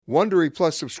Wondery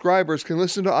Plus subscribers can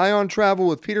listen to Ion Travel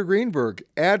with Peter Greenberg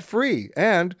ad-free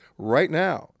and right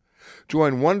now.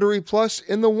 Join Wondery Plus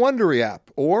in the Wondery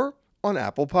app or on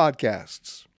Apple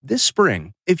Podcasts. This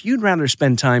spring, if you'd rather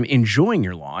spend time enjoying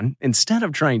your lawn instead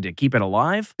of trying to keep it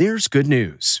alive, there's good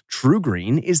news. True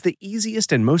Green is the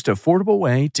easiest and most affordable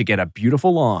way to get a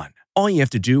beautiful lawn. All you have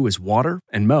to do is water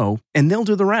and mow, and they'll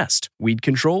do the rest. Weed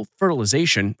control,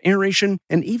 fertilization, aeration,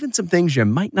 and even some things you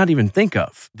might not even think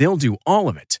of. They'll do all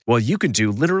of it, while you can do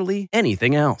literally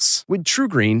anything else. With True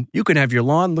Green, you can have your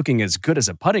lawn looking as good as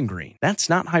a putting green. That's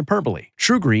not hyperbole.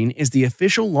 True Green is the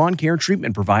official lawn care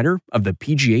treatment provider of the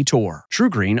PGA Tour. True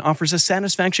Green offers a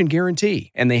satisfaction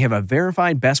guarantee, and they have a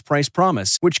verified best price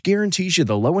promise, which guarantees you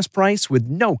the lowest price with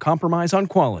no compromise on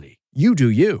quality. You do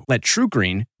you. Let True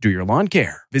Green do your lawn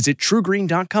care. Visit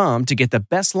truegreen.com to get the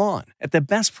best lawn at the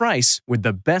best price with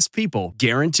the best people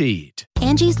guaranteed.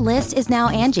 Angie's List is now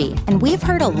Angie, and we've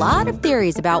heard a lot of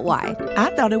theories about why.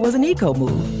 I thought it was an eco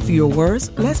move. Fewer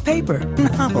words, less paper.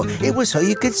 No, it was so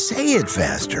you could say it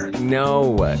faster.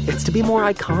 No, it's to be more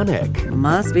iconic.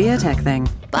 Must be a tech thing.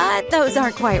 But those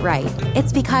aren't quite right.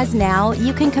 It's because now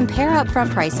you can compare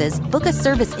upfront prices, book a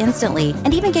service instantly,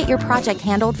 and even get your project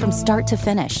handled from start to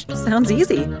finish. Sounds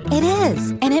easy. It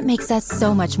is, and it makes us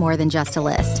so much more than just a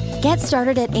list. Get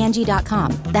started at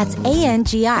Angie.com. That's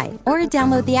ANGI, or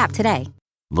download the app today.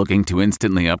 Looking to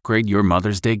instantly upgrade your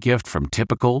Mother's Day gift from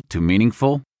typical to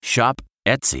meaningful? Shop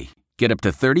Etsy. Get up to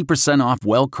 30% off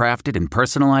well-crafted and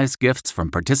personalized gifts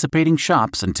from participating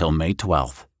shops until May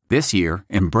 12th. This year,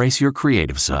 embrace your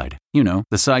creative side. You know,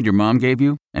 the side your mom gave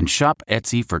you. And shop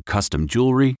Etsy for custom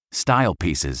jewelry, style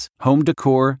pieces, home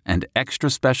decor, and extra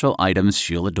special items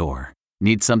she'll adore.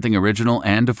 Need something original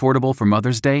and affordable for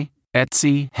Mother's Day?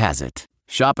 Etsy has it.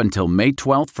 Shop until May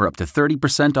 12th for up to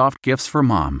 30% off gifts for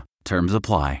mom. Terms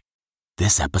apply.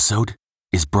 This episode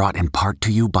is brought in part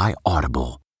to you by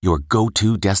Audible, your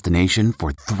go-to destination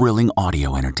for thrilling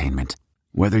audio entertainment.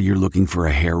 Whether you're looking for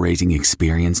a hair-raising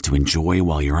experience to enjoy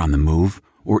while you're on the move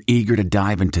or eager to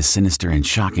dive into sinister and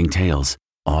shocking tales,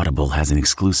 Audible has an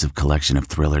exclusive collection of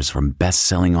thrillers from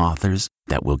best-selling authors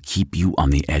that will keep you on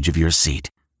the edge of your seat.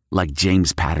 Like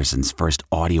James Patterson's first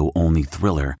audio-only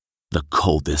thriller, The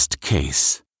Coldest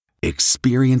Case.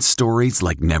 Experience stories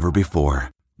like never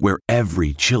before, where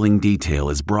every chilling detail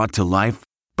is brought to life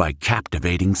by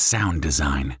captivating sound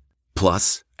design.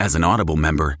 Plus, as an Audible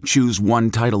member, choose one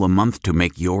title a month to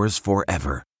make yours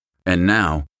forever. And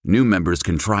now, new members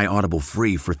can try Audible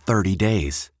free for 30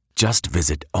 days. Just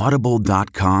visit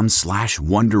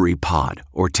audible.com/WonderyPod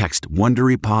or text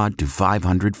WonderyPod to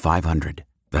 500-500.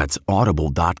 That's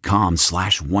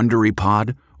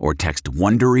audible.com/WonderyPod or text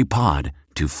WonderyPod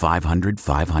to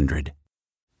 500-500.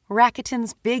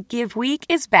 Rakuten's Big Give Week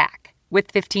is back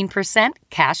with 15%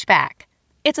 cash back.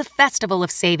 It's a festival of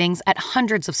savings at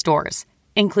hundreds of stores,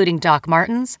 including Doc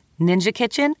Martens, Ninja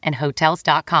Kitchen, and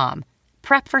Hotels.com.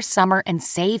 Prep for summer and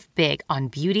save big on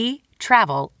beauty,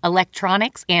 travel,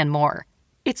 electronics, and more.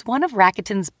 It's one of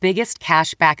Rakuten's biggest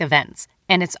cash back events,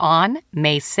 and it's on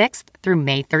May 6th through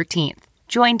May 13th.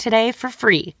 Join today for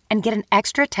free and get an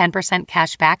extra 10%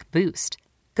 cash back boost.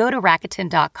 Go to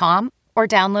Rakuten.com or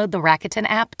download the Rakuten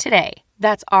app today.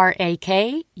 That's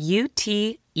RAKUTEN.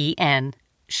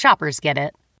 Shoppers get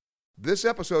it. This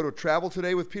episode of Travel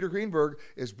Today with Peter Greenberg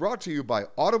is brought to you by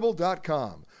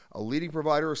Audible.com, a leading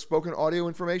provider of spoken audio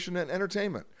information and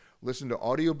entertainment. Listen to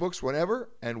audiobooks whenever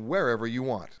and wherever you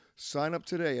want. Sign up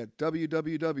today at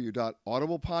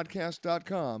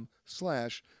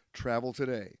www.audiblepodcast.com/travel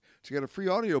today to get a free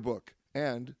audiobook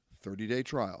and 30-day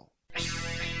trial.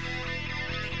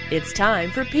 It's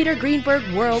time for Peter Greenberg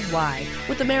Worldwide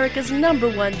with America's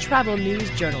 #1 travel news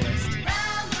journalist.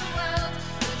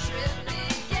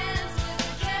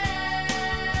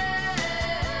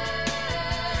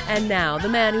 And now, the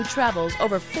man who travels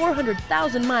over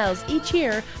 400,000 miles each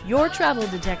year, your travel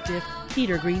detective,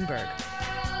 Peter Greenberg.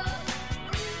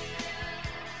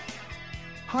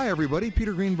 Hi, everybody.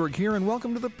 Peter Greenberg here, and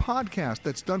welcome to the podcast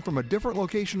that's done from a different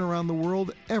location around the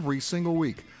world every single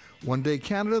week. One day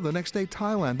Canada, the next day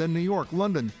Thailand, then New York,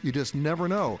 London. You just never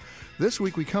know. This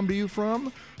week we come to you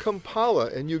from Kampala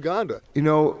in Uganda. You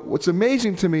know, what's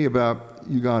amazing to me about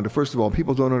Uganda, first of all,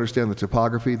 people don't understand the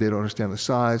topography, they don't understand the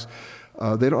size,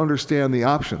 they don't understand the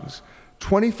options.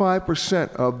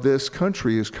 25% of this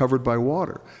country is covered by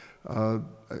water.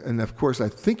 And of course, I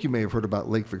think you may have heard about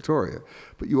Lake Victoria,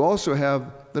 but you also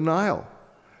have the Nile.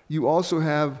 You also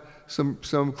have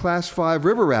some Class 5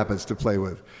 river rapids to play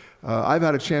with. I've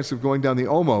had a chance of going down the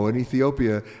Omo in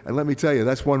Ethiopia, and let me tell you,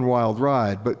 that's one wild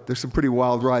ride, but there's some pretty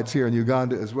wild rides here in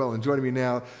Uganda as well. And joining me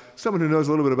now, someone who knows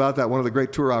a little bit about that, one of the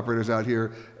great tour operators out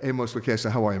here, Amos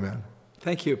Lakesa. How are you, man?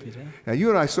 Thank you, Peter. Now, you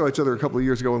and I saw each other a couple of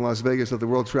years ago in Las Vegas at the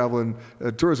World Travel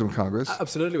and Tourism Congress.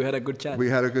 Absolutely, we had a good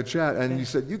chat. And you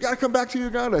said, you got to come back to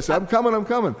Uganda. I said, I'm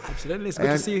coming. Absolutely, it's good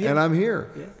to see you here. And I'm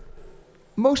here. Yeah.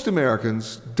 Most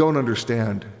Americans don't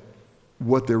understand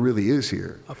what there really is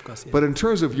here. Of course, yeah. But in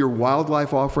terms of your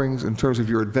wildlife offerings, in terms of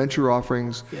your adventure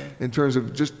offerings, in terms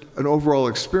of just an overall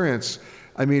experience,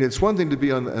 I mean, it's one thing to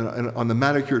be on the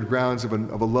manicured grounds of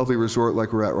a lovely resort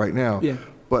like we're at right now. Yeah.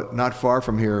 But not far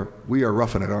from here, we are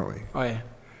roughing it, aren't we? Oh, yeah.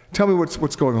 Tell me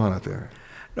what's going on out there.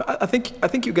 No, I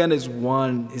think Uganda is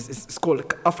it's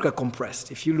called Africa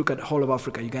compressed. If you look at the whole of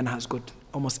Africa, Uganda has got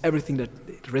almost everything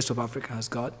that the rest of Africa has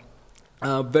got.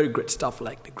 Very great stuff,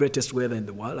 like the greatest weather in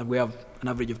the world. And we have an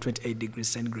average of 28 degrees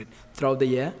centigrade throughout the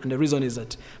year. And the reason is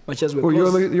that much as we're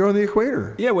close... You're on the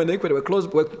equator. Yeah, we're on the equator.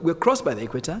 We're crossed by the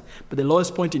equator, but the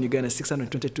lowest point in Uganda is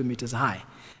 622 meters high.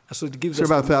 So it gives us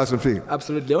about 1,000 feet.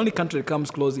 Absolutely. The only country that comes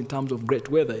close in terms of great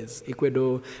weather is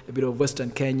Ecuador, a bit of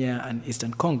Western Kenya, and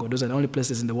Eastern Congo. Those are the only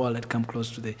places in the world that come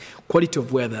close to the quality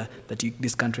of weather that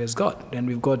this country has got. And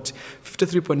we've got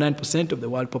 53.9% of the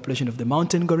world population of the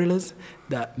mountain gorillas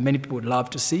that many people would love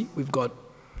to see. We've got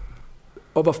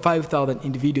over 5,000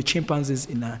 individual chimpanzees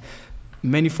in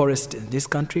many forests in this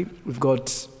country. We've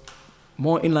got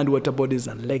more inland water bodies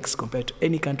and lakes compared to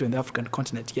any country in the African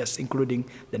continent, yes, including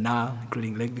the Nile,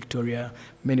 including Lake Victoria,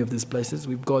 many of these places.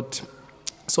 We've got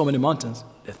so many mountains,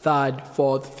 the third,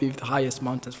 fourth, fifth highest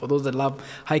mountains. For those that love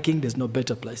hiking, there's no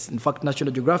better place. In fact,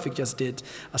 National Geographic just did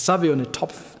a survey on the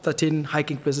top 13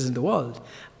 hiking places in the world,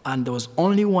 and there was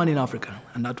only one in Africa,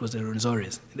 and that was the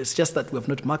Rwenzori. It's just that we have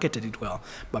not marketed it well,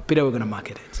 but Peter, we're going to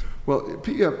market it. Well,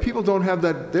 people don't have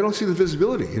that, they don't see the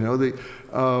visibility, you know.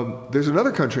 There's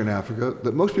another country in Africa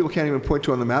that most people can't even point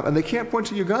to on the map, and they can't point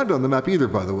to Uganda on the map either,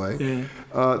 by the way.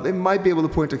 Yeah. They might be able to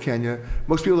point to Kenya.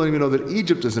 Most people don't even know that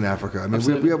Egypt is in Africa. I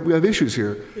mean, we have issues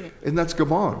here, and that's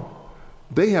Gabon.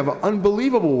 They have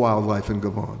unbelievable wildlife in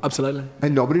Gabon. Absolutely.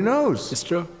 And nobody knows. It's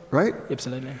true. Right?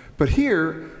 Absolutely. But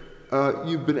here,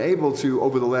 you've been able to,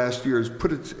 over the last years,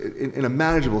 put it in a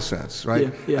manageable sense,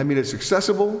 right? Yeah. I mean, it's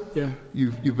accessible. Yeah.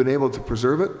 You've been able to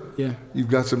preserve it. Yeah. You've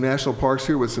got some national parks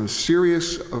here with some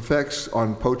serious effects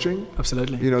on poaching.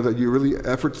 Absolutely. You know, that you really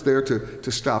efforts there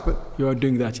to stop it. You are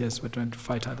doing that, yes. We're trying to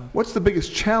fight harder. What's the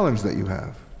biggest challenge that you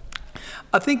have?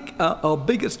 I think our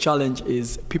biggest challenge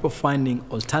is people finding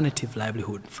alternative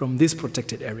livelihood from these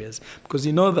protected areas, because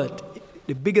you know that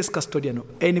the biggest custodian of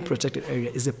any protected area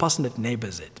is the person that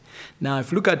neighbors it. Now,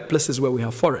 if you look at places where we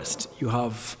have forest, you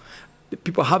have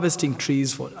people harvesting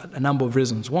trees for a number of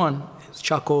reasons. One is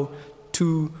charcoal,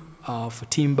 two for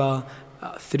timber,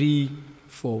 three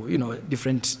for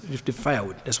different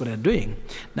firewood. That's what they're doing.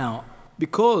 Now,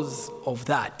 because of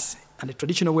that and the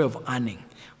traditional way of earning,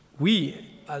 we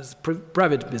as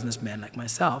private businessmen like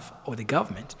myself or the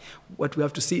government, what we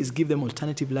have to see is give them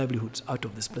alternative livelihoods out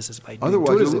of these places by doing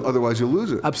tourism. Otherwise, you'll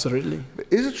lose it. Absolutely.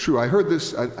 Is it true? I heard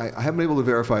this. I haven't been able to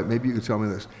verify it. Maybe you could tell me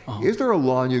this. Is there a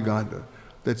law in Uganda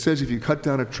that says if you cut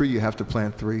down a tree, you have to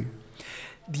plant 3?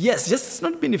 Yes, just it's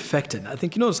not been effective. I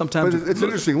think sometimes. But it's an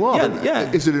interesting law.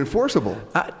 Yeah. Is it enforceable?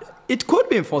 It could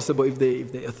be enforceable if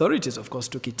the authorities, of course,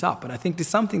 took it up. But I think it's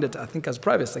something that I think as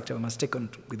private sector we must take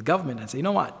on with government and say, you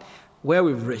know what? Where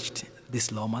we've reached,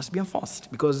 this law must be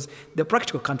enforced, because there are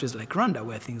practical countries like Rwanda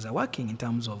where things are working in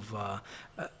terms of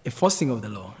enforcing of the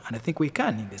law, and I think we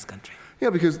can in this country. Yeah,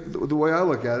 because the way I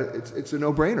look at it, it's a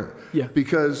no-brainer. Yeah.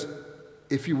 Because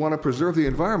if you want to preserve the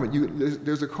environment,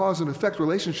 there's a cause and effect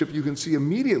relationship you can see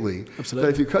immediately. Absolutely.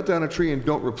 That if you cut down a tree and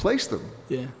don't replace them,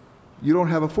 you don't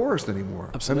have a forest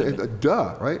anymore. Absolutely. I mean,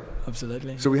 duh, right?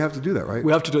 Absolutely. So we have to do that, right?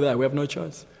 We have to do that. We have no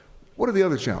choice. What are the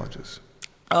other challenges?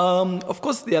 Of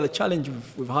course, the other challenge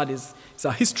we've had is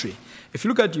our history. If you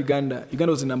look at Uganda,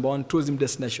 Uganda was the #1 tourism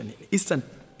destination in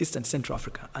Eastern Central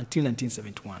Africa until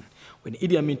 1971. When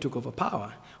Idi Amin took over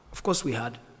power, of course, we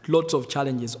had lots of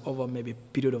challenges over maybe a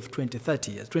period of 20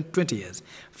 years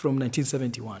from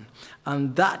 1971.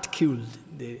 And that killed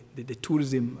the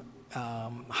tourism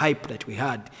hype that we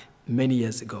had many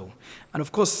years ago. And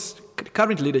of course,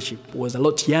 current leadership was a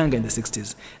lot younger in the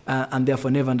 60s and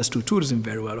therefore never understood tourism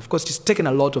very well. Of course, it's taken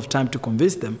a lot of time to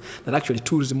convince them that actually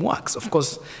tourism works. Of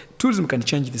course, tourism can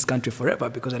change this country forever,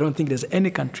 because I don't think there's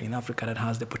any country in Africa that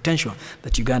has the potential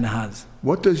that Uganda has.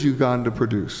 What does Uganda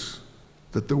produce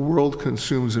that the world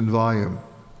consumes in volume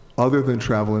other than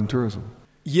travel and tourism?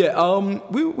 Yeah,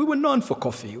 we were known for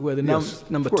coffee. We were the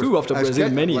number 2 after Brazil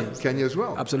Kenya, many like years. Kenya as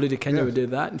well. Absolutely, Kenya, we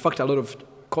did that. In fact, a lot of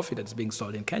coffee that's being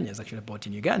sold in Kenya is actually bought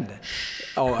in Uganda.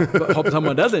 I hope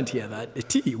someone doesn't hear that. The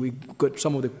tea, we got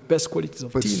some of the best qualities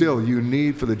of tea. But still, you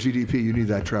need, for the GDP, you need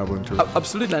that travel and tourism.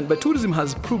 Absolutely, but tourism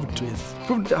has prove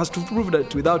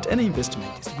that without any investment,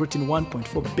 it's brought in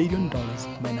 $1.4 billion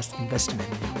minus investment,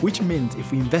 which means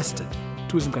if we invested,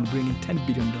 tourism can bring in $10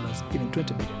 billion, even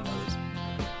 $20 billion.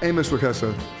 Amos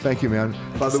Wakesa, thank you, man.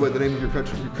 By the way, the name of your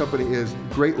company is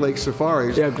Great Lakes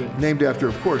Safaris, named after,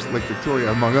 of course, Lake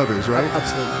Victoria, among others, right?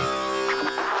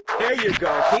 Absolutely. There you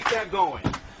go. Keep that going.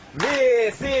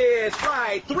 This is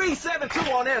Flight 372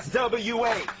 on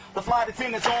SWA. The flight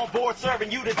attendants on board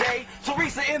serving you today.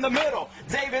 Teresa in the middle,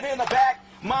 David in the back.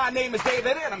 My name is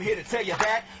David, and I'm here to tell you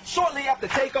that shortly after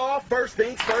takeoff, first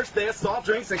things first, there's soft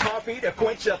drinks and coffee to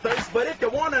quench your thirst. But if you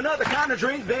want another kind of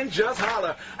drink, then just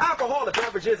holler. Alcoholic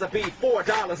beverages will be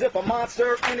 $4. If a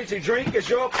Monster energy drink is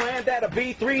your plan, that'll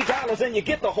be $3, and you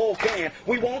get the whole can.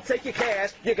 We won't take your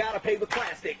cash, you gotta pay with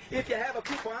plastic. If you have a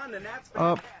coupon, then that's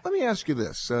let me ask you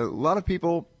this. A lot of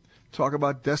people talk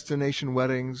about destination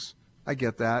weddings. I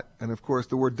get that. And, of course,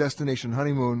 the word destination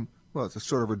honeymoon, well, it's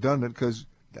sort of redundant because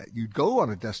you go on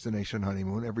a destination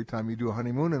honeymoon every time you do a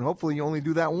honeymoon, and hopefully you only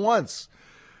do that once.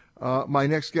 My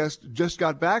next guest just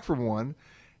got back from one,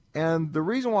 and the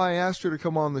reason why I asked her to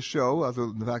come on the show, other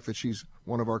than the fact that she's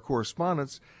one of our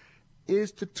correspondents,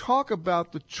 is to talk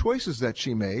about the choices that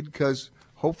she made, because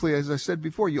hopefully, as I said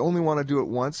before, you only want to do it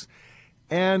once.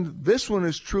 And this one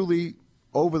is truly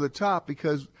over the top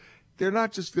because they're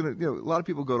not just going to, a lot of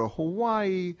people go to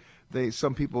Hawaii.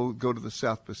 Some people go to the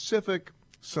South Pacific.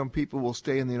 Some people will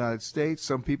stay in the United States.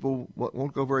 Some people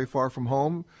won't go very far from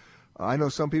home. I know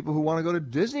some people who want to go to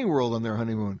Disney World on their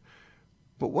honeymoon.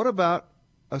 But what about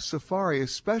a safari,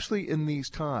 especially in these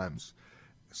times?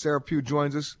 Sarah Pugh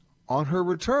joins us on her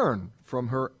return from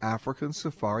her African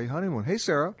safari honeymoon. Hey,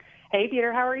 Sarah. Hey,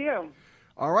 Peter. How are you?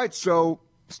 All right. So,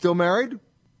 still married?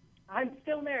 I'm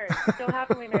still married. Still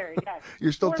happily married, yes.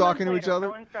 You're still talking to each other?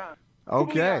 Going strong.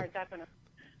 Okay. We are, definitely.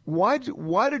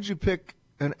 Why did you pick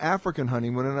an African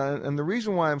honeymoon? And the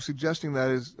reason why I'm suggesting that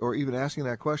is, or even asking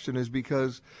that question, is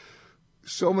because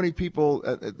so many people,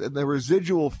 the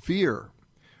residual fear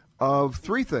of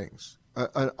three things: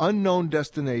 an unknown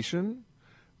destination,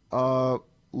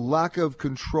 lack of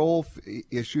control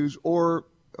issues, or,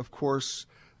 of course,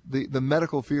 the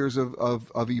medical fears of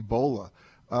Ebola.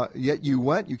 Yet you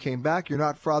went, you came back, you're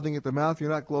not frothing at the mouth, you're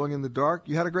not glowing in the dark.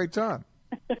 You had a great time.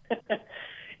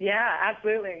 Yeah,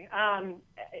 absolutely.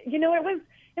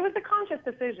 It was a conscious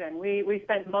decision. We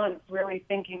spent months really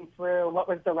thinking through what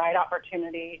was the right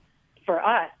opportunity for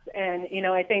us. And,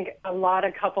 I think a lot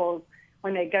of couples,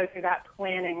 when they go through that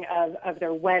planning of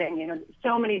their wedding,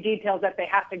 so many details that they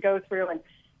have to go through. And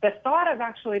the thought of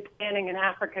actually planning an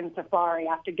African safari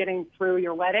after getting through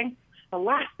your wedding, the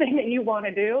last thing that you want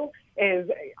to do is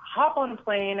hop on a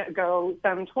plane, go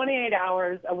some 28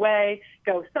 hours away,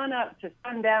 go sun up to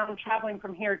sundown, traveling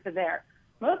from here to there.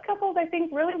 Most couples, I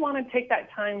think, really want to take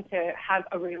that time to have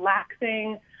a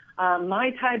relaxing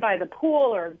Mai Tai by the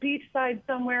pool or beachside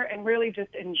somewhere and really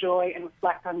just enjoy and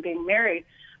reflect on being married.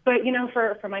 But,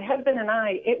 for my husband and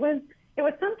I, it was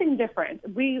something different.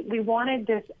 We wanted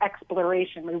this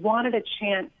exploration. We wanted a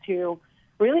chance to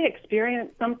really experience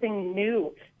something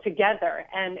new together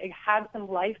and have some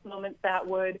life moments that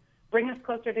would bring us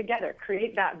closer together,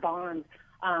 create that bond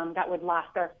that would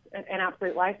last us an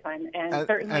absolute lifetime. And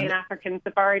certainly an African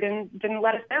safari didn't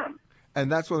let us down.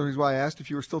 And that's one of the reasons why I asked if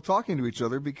you were still talking to each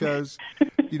other, because,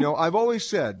 I've always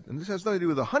said, and this has nothing to do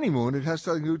with a honeymoon, it has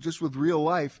something to do just with real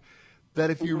life,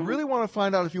 that if you really want to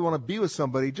find out if you want to be with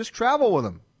somebody, just travel with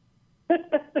them.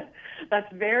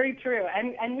 That's very true.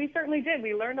 And we certainly did.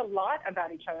 We learned a lot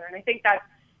about each other. And I think that,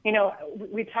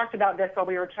 we talked about this while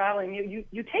we were traveling.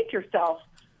 You take yourself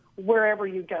wherever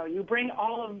you go. You bring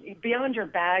beyond your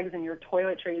bags and your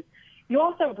toiletries, you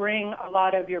also bring a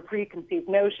lot of your preconceived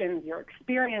notions, your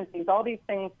experiences, all these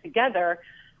things together.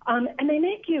 And they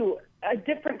make you a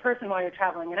different person while you're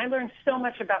traveling. And I learned so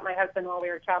much about my husband while we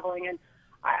were traveling. And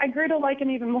I grew to like him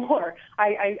even more.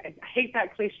 I hate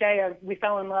that cliche of we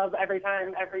fell in love every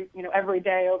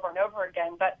day over and over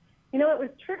again. But, it was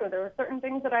true. There were certain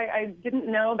things that I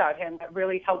didn't know about him that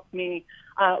really helped me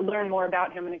learn more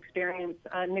about him and experience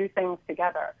new things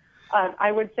together.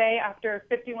 I would say after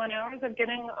 51 hours of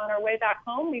getting on our way back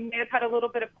home, we may have had a little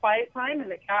bit of quiet time in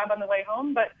the cab on the way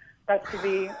home, but that's to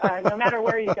be, no matter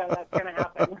where you go, that's going to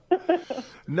happen.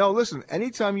 No, listen,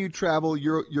 anytime you travel,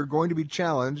 you're going to be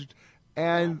challenged.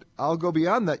 And I'll go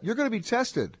beyond that. You're going to be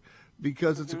tested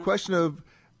because it's a question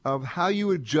of how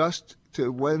you adjust to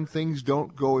when things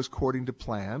don't go according to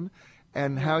plan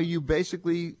and how you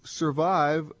basically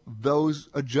survive those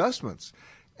adjustments.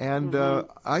 And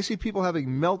I see people having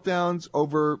meltdowns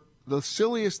over the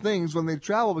silliest things when they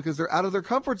travel because they're out of their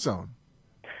comfort zone.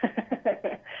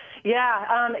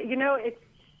 Yeah,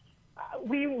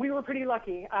 we were pretty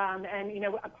lucky, and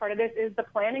a part of this is the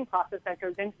planning process that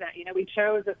goes into that. We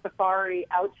chose a safari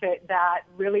outfit that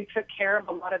really took care of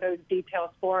a lot of those details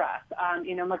for us.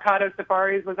 Mikado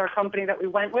Safaris was our company that we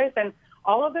went with, and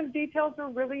all of those details were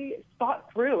really thought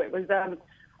through. It was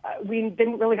we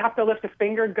didn't really have to lift a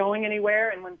finger going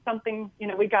anywhere, and when something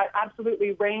we got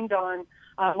absolutely rained on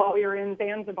while we were in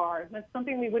Zanzibar, that's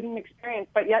something we wouldn't experience,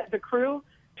 but yet the crew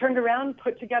turned around,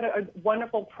 put together a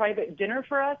wonderful private dinner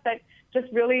for us that just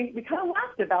really, we kind of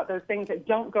laughed about those things that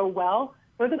don't go well.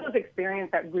 Those are those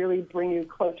experiences that really bring you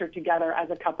closer together as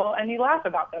a couple, and you laugh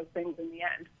about those things in the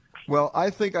end. Well, I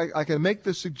think I can make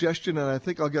this suggestion, and I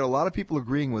think I'll get a lot of people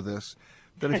agreeing with this,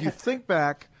 that if you think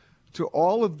back to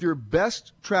all of your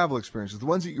best travel experiences, the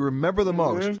ones that you remember the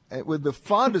most, with the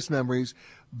fondest memories,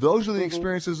 those are the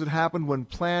experiences that happened when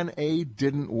Plan A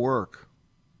didn't work.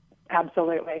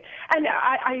 Absolutely. And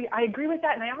I agree with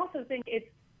that. And I also think it's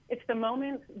the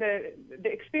moments, the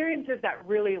experiences that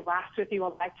really last with you a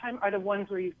lifetime are the ones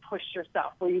where you've pushed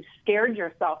yourself, where you've scared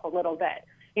yourself a little bit.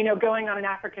 Going on an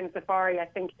African safari, I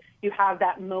think you have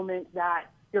that moment, that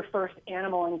your first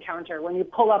animal encounter, when you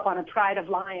pull up on a pride of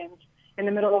lions in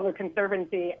the middle of a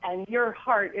conservancy and your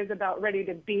heart is about ready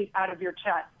to beat out of your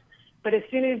chest. But as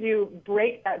soon as you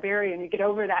break that barrier and you get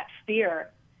over that fear,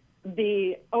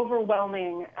 the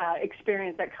overwhelming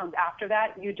experience that comes after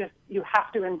that, you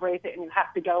have to embrace it and you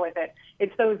have to go with it.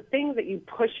 It's those things that you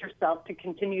push yourself to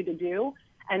continue to do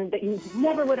and that you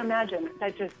never would imagine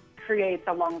that just creates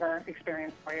a longer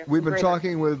experience for you. We've been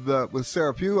talking with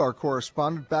Sarah Pugh, our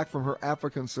correspondent, back from her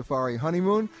African safari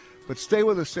honeymoon. But stay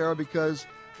with us, Sarah, because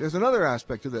there's another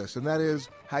aspect to this, and that is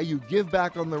how you give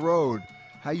back on the road,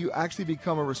 how you actually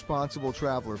become a responsible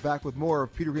traveler. Back with more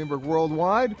of Peter Greenberg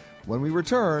Worldwide when we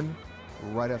return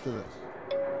right after this.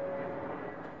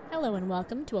 Hello and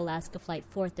welcome to Alaska Flight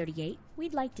 438.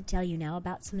 We'd like to tell you now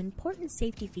about some important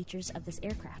safety features of this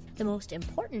aircraft. The most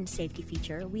important safety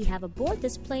feature we have aboard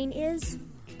this plane is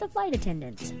the flight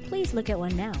attendants. Please look at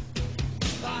one now.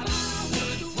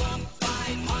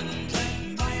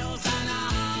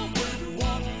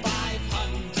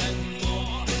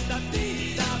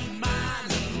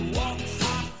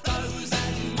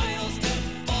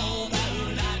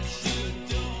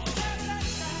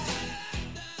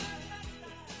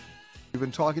 We've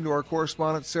been talking to our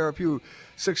correspondent, Sarah Pugh,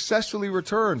 successfully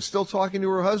returned, still talking to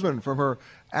her husband from her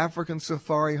African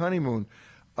safari honeymoon.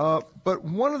 But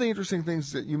one of the interesting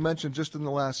things that you mentioned just in the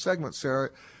last segment,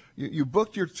 Sarah, you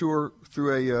booked your tour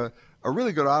through a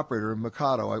really good operator in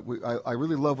Mikado. I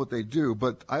really love what they do,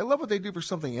 but I love what they do for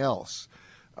something else,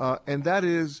 and that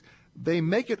is they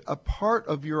make it a part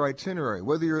of your itinerary,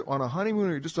 whether you're on a honeymoon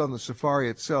or you're just on the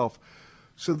safari itself,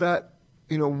 so that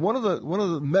one of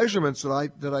the measurements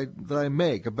that I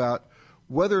make about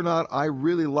whether or not I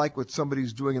really like what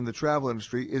somebody's doing in the travel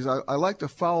industry is I like to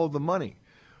follow the money.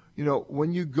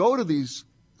 When you go to these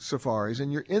safaris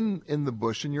and you're in the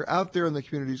bush and you're out there in the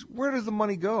communities, where does the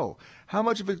money go? How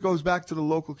much of it goes back to the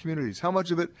local communities? How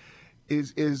much of it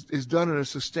is done in a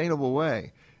sustainable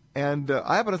way? And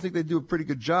I happen to think they do a pretty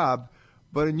good job,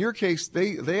 but in your case,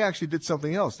 they actually did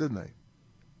something else, didn't they?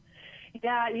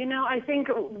 Yeah, I think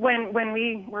when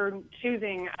we were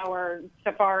choosing our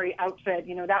safari outfit,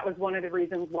 that was one of the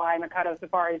reasons why Mikado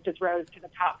Safaris just rose to the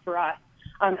top for us.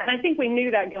 And I think we knew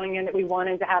that going in, that we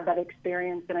wanted to have that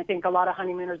experience. And I think a lot of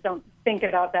honeymooners don't think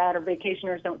about that, or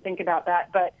vacationers don't think about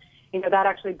that. But, that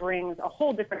actually brings a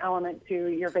whole different element to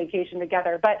your vacation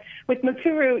together. But with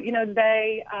Mikado,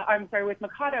 with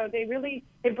Mikado,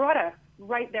 they brought us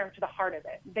right there to the heart of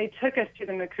it. They took us to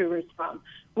the Mikuru slum.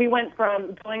 We went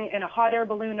from going in a hot air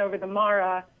balloon over the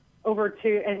Mara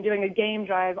and doing a game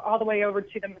drive all the way over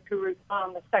to the Mikuru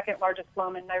slum, the second largest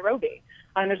slum in Nairobi.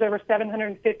 There's over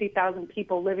 750,000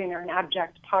 people living there in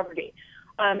abject poverty.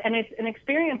 And it's an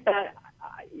experience that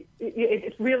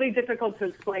it's really difficult to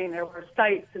explain. There were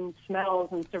sights and smells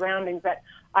and surroundings that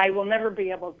I will never be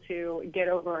able to get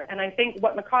over. And I think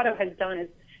what Mikado has done is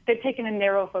they've taken a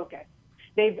narrow focus.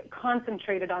 They've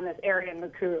concentrated on this area in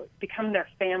Mikuru. It's become their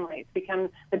family. It's become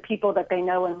the people that they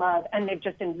know and love, and they've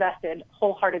just invested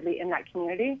wholeheartedly in that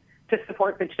community to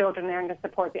support the children there and to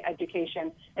support the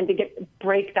education and to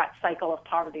break that cycle of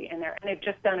poverty in there. And they've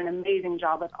just done an amazing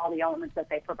job with all the elements that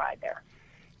they provide there.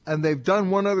 And they've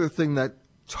done one other thing that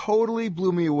totally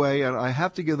blew me away, and I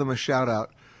have to give them a shout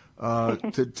out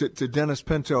to Dennis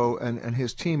Pinto and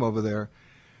his team over there.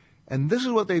 And this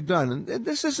is what they've done. And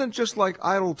this isn't just like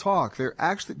idle talk.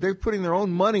 They're putting their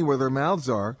own money where their mouths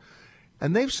are.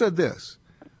 And they've said this: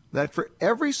 that for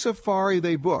every safari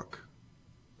they book,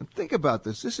 and think about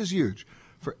this, this is huge,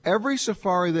 for every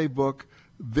safari they book,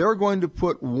 they're going to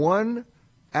put one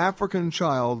African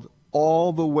child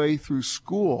all the way through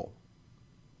school.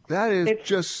 That is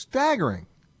just staggering.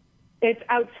 It's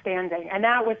outstanding. And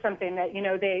that was something that,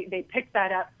 they picked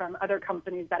that up from other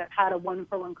companies that have had a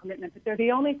one-for-one commitment. But they're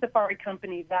the only safari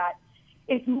company that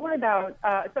it's more about,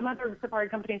 some other safari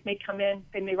companies may come in,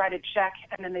 they may write a check,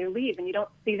 and then they leave, and you don't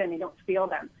see them, you don't feel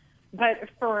them. But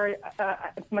for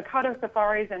Mikado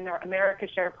Safaris and their America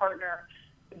Share partner,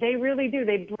 they really do.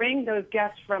 They bring those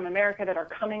guests from America that are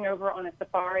coming over on a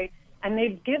safari, and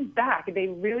they give back. They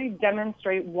really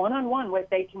demonstrate one-on-one what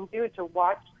they can do to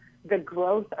watch the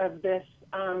growth of this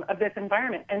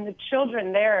environment. And the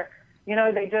children there,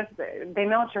 they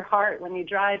melt your heart when you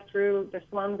drive through the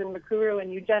slums in Makuru,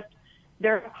 and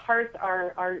their hearts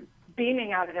are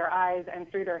beaming out of their eyes and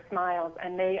through their smiles.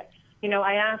 And they,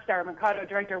 I asked our Mikado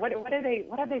director, what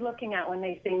are they looking at when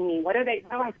they see me? What am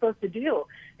I supposed to do?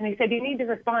 And he said, you need to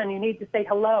respond. You need to say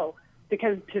hello,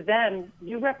 because to them,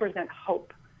 you represent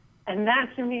hope. And that,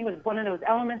 to me, was one of those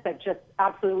elements that just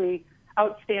absolutely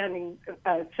outstanding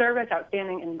service,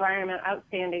 outstanding environment,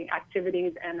 outstanding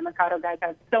activities. And the Mikado guys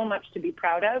have so much to be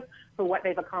proud of for what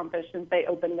they've accomplished since they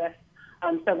opened this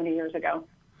so many years ago.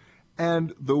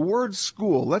 And the word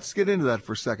school, let's get into that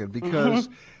for a second, because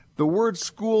the word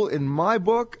school in my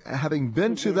book, having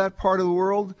been to that part of the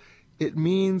world, it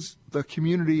means the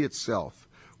community itself.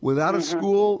 Without a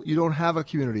school, you don't have a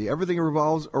community. Everything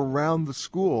revolves around the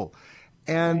school.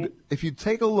 And if you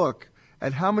take a look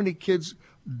at how many kids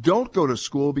don't go to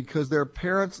school because their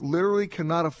parents literally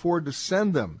cannot afford to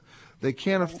send them, they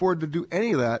can't afford to do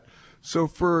any of that. So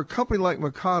for a company like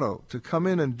Mikado to come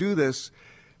in and do this,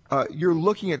 you're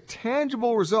looking at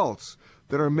tangible results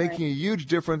that are making a huge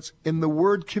difference in the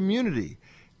word community.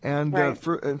 And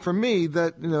for me,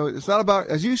 that it's not about,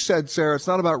 as you said, Sarah, it's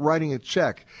not about writing a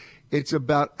check. It's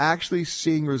about actually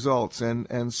seeing results.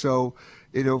 And so,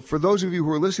 for those of you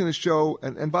who are listening to the show,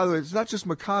 and by the way, it's not just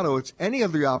Mikado, it's any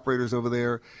of the operators over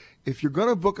there. If you're going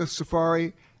to book a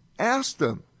safari, ask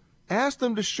them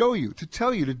to show you, to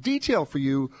tell you, to detail for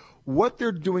you what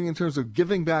they're doing in terms of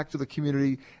giving back to the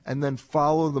community, and then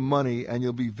follow the money, and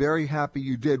you'll be very happy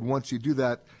you did once you do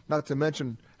that, not to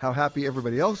mention how happy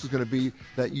everybody else is going to be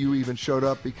that you even showed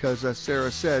up, because as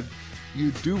Sarah said, you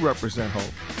do represent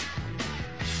hope.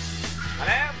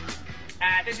 Hello?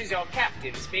 This is your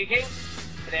captain speaking.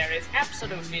 There is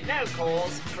absolutely no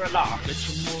cause for alarm. Get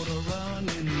your motor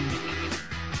running.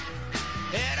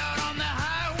 Head out on the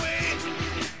highway,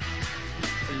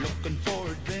 looking for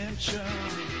adventure.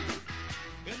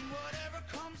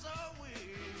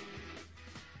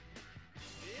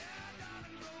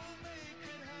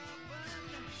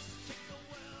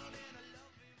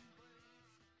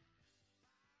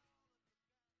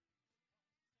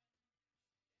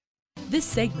 This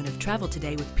segment of Travel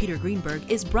Today with Peter Greenberg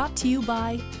is brought to you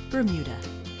by Bermuda.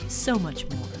 So much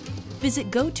more. Visit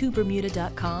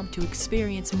gotobermuda.com to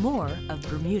experience more of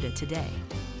Bermuda today.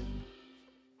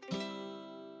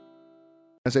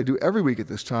 As I do every week at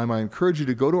this time, I encourage you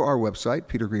to go to our website,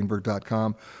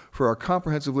 petergreenberg.com, for our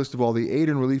comprehensive list of all the aid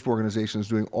and relief organizations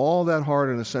doing all that hard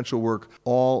and essential work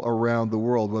all around the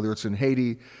world, whether it's in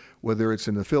Haiti, whether it's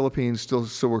in the Philippines, still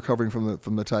recovering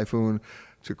from the typhoon,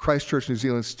 to Christchurch, New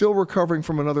Zealand, still recovering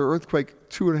from another earthquake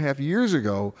 2.5 years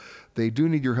ago. They do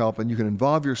need your help, and you can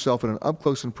involve yourself in an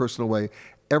up-close and personal way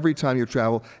every time you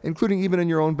travel, including even in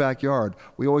your own backyard.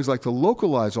 We always like to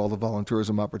localize all the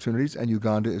volunteerism opportunities, and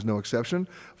Uganda is no exception.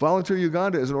 Volunteer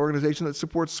Uganda is an organization that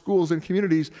supports schools and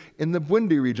communities in the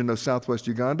Bwindi region of southwest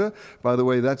Uganda. By the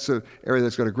way, that's an area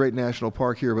that's got a great national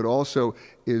park here, but also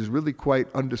is really quite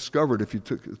undiscovered if you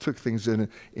took things in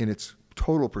its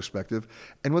total perspective.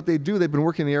 And what they do, they've been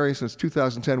working in the area since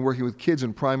 2010, working with kids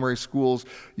in primary schools.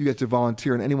 You get to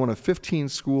volunteer in any one of 15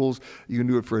 schools. You can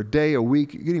do it for a day, a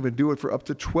week. You can even do it for up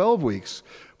to 12 weeks.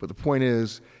 But the point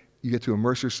is, you get to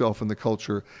immerse yourself in the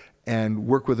culture and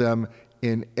work with them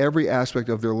in every aspect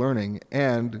of their learning.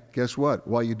 And guess what?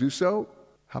 While you do so,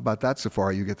 how about that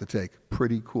safari you get to take?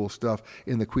 Pretty cool stuff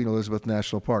in the Queen Elizabeth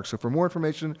National Park. So for more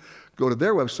information, go to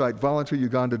their website,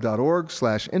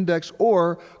 volunteeruganda.org/index,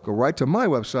 or go right to my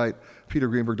website,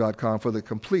 petergreenberg.com, for the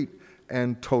complete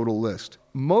and total list.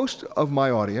 Most of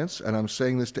my audience, and I'm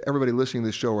saying this to everybody listening to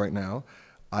this show right now,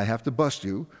 I have to bust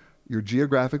you. You're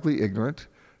geographically ignorant.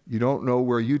 You don't know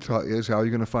where Utah is, how you're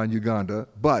going to find Uganda.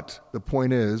 But the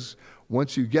point is,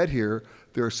 once you get here,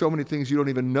 there are so many things you don't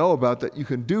even know about that you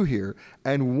can do here.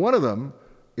 And one of them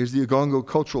is the Ugongo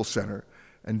Cultural Center.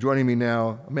 And joining me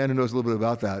now, a man who knows a little bit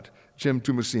about that, Jim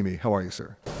Tumasimi. How are you,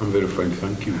 sir? I'm very fine,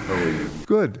 thank you. How are you?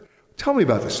 Good. Tell me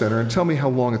about the center and tell me how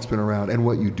long it's been around and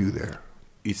what you do there.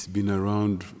 It's been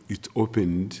around, it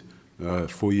opened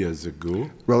 4 years ago.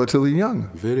 Relatively young.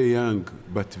 Very young,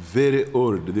 but very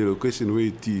old. The location where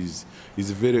it is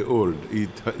very old. It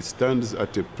stands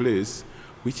at a place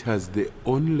which has the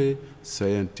only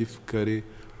scientifically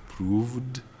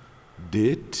proved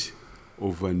date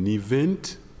of an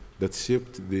event that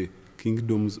shaped the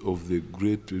kingdoms of the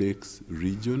Great Lakes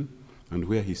region, and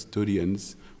where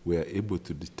historians were able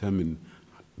to determine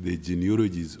the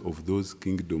genealogies of those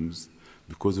kingdoms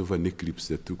because of an eclipse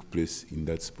that took place in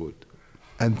that spot.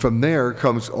 And from there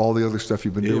comes all the other stuff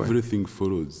you've been doing. Everything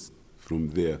follows from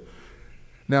there.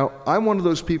 Now, I'm one of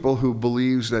those people who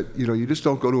believes that, you just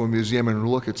don't go to a museum and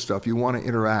look at stuff. You want to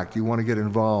interact. You want to get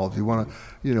involved. You want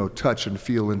to, touch and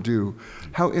feel and do.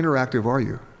 How interactive are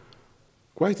you?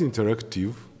 Quite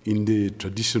interactive in the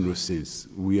traditional sense.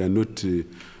 We are not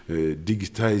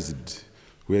digitized,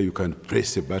 where you can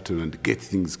press a button and get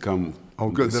things come. Oh,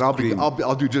 good. Then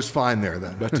I'll do just fine there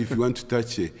then. But if you want to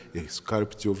touch a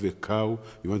sculpture of a cow,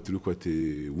 you want to look at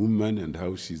a woman and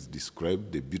how she's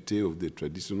described, the beauty of the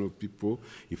traditional people.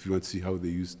 If you want to see how they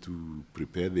used to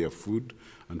prepare their food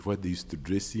and what they used to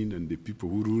dress in, and the people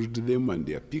who ruled them and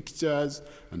their pictures,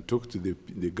 and talk to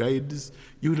the guides,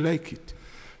 you like it.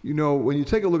 When you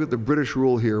take a look at the British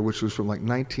rule here, which was from like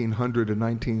 1900 to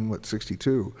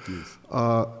 1962,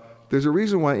 yes. There's a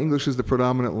reason why English is the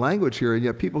predominant language here, and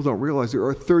yet people don't realize there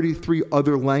are 33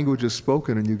 other languages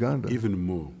spoken in Uganda. Even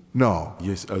more. No.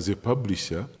 Yes, as a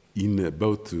publisher, in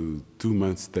about 2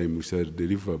 months' time, we shall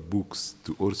deliver books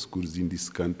to all schools in this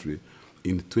country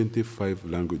in 25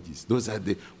 languages. Those are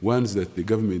the ones that the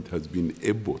government has been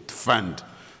able to fund.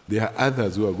 There are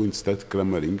others who are going to start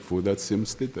clamoring for that same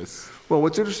status. Well,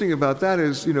 what's interesting about that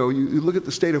is, you look at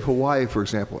the state of Hawaii, for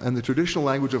example, and the traditional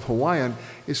language of Hawaiian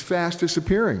is fast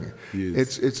disappearing.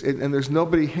 Yes. And there's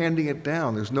nobody handing it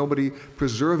down. There's nobody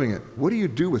preserving it. What do you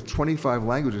do with 25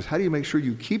 languages? How do you make sure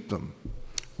you keep them?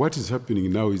 What is happening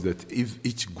now is that if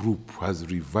each group has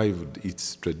revived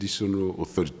its traditional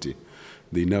authority,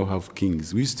 they now have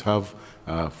kings. We used to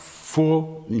have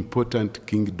 4 important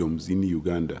kingdoms in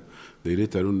Uganda. They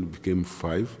later on became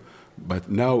 5, but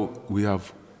now we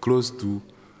have close to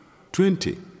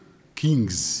 20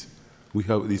 kings.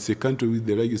 It's a country with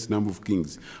the largest number of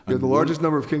kings. You're the largest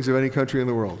number of kings of any country in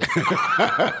the world.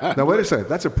 Now, wait a second.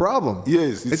 That's a problem.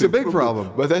 Yes. It's a big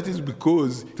problem. But that is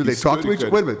because... Do they talk to each other?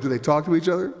 Wait a minute. Do they talk to each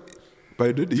other?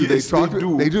 Pardon? Yes, they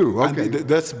do. They do, okay. And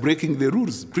that's breaking the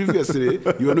rules. Previously,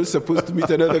 you are not supposed to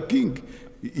meet another king.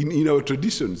 In our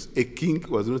traditions, a king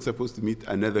was not supposed to meet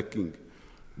another king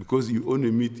because you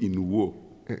only meet in war.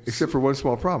 Except for one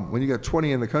small problem. When you got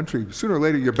 20 in the country, sooner or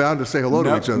later you're bound to say hello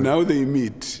to each other. Now they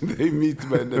meet. They meet,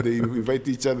 but they invite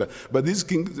each other. But these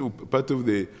kings, part of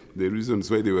the reasons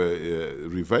why they were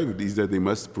revived is that they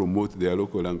must promote their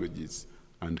local languages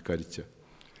and culture.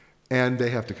 And they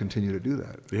have to continue to do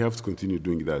that. They have to continue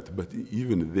doing that. But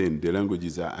even then, the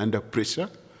languages are under pressure.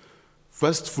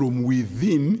 First from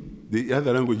within, the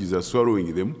other languages are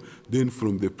swallowing them, then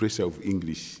from the pressure of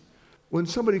English. When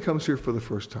somebody comes here for the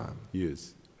first time,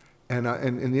 yes, and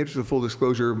in the interest of full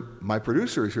disclosure, my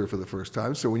producer is here for the first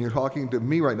time, so when you're talking to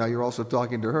me right now, you're also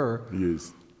talking to her.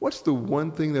 Yes. What's the one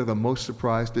thing they're the most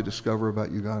surprised to discover about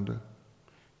Uganda?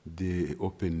 The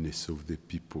openness of the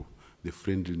people, the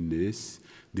friendliness,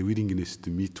 the willingness to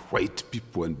meet white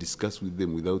people and discuss with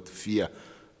them without fear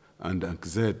and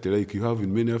anxiety, like you have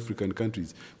in many African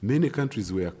countries. Many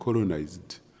countries were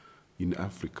colonized in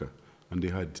Africa, and they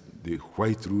had the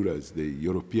white rulers, the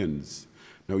Europeans.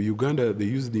 Now, Uganda, they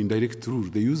used the indirect rule.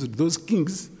 They used those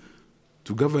kings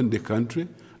to govern the country,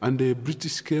 and the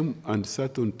British came and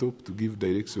sat on top to give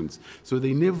directions. So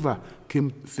they never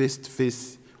came face to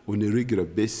face on a regular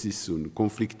basis on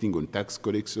conflicting, on tax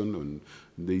collection.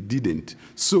 They didn't.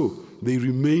 So they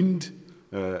remained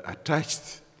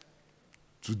attached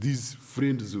to these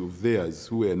friends of theirs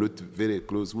who were not very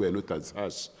close, who were not as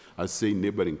harsh as, say,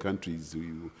 neighboring countries,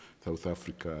 South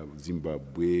Africa,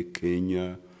 Zimbabwe,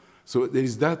 Kenya. So there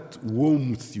is that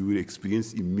warmth you will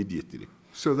experience immediately.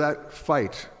 So that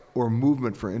fight or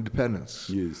movement for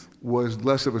independence was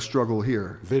less of a struggle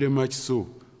here? Very much so.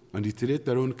 And it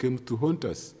later on came to haunt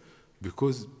us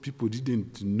because people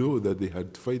didn't know that they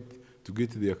had to fight to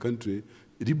get their country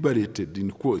liberated,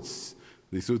 in quotes.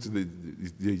 They thought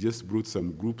they just brought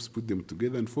some groups, put them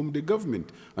together, and formed a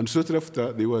government. And shortly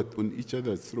after, they were on each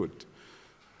other's throat.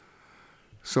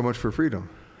 So much for freedom.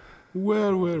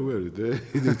 Well.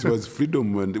 It was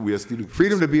freedom, and we are still...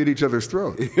 Freedom to be at each other's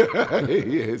throat.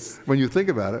 Yes. When you think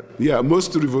about it. Yeah,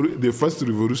 the first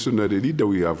revolutionary leader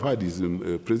we have had is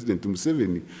President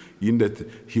Museveni, in that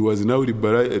he was now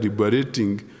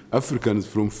liberating Africans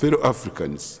from fellow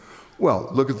Africans. Well,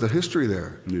 look at the history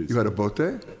there. Yes. You had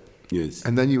Obote. Yes.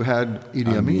 And then you had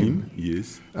Idi Amin.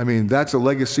 Yes. I mean, that's a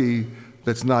legacy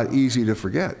that's not easy to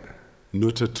forget.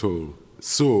 Not at all.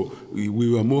 So we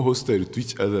were more hostile to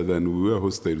each other than we were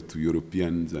hostile to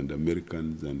Europeans and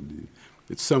Americans and,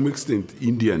 to some extent,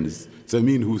 Indians. It's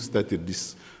Amin who started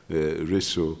this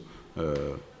racial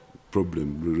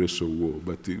problem, racial war.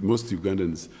 But most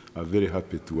Ugandans are very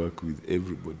happy to work with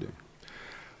everybody.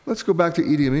 Let's go back to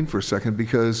Idi Amin for a second,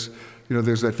 because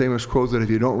there's that famous quote that if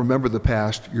you don't remember the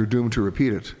past, you're doomed to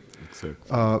repeat it.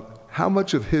 Exactly. How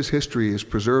much of his history is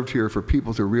preserved here for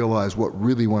people to realize what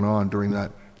really went on during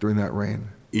that reign?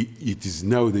 It is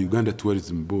now the Uganda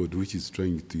Tourism Board which is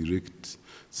trying to erect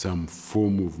some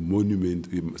form of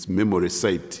monument, memory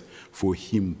site for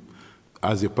him.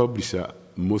 As a publisher,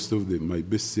 most of my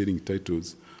best-selling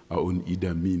titles are on Idi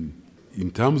Amin. In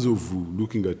terms of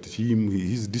looking at him,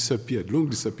 he's disappeared, long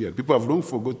disappeared. People have long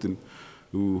forgotten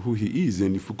who he is,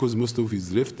 and because most of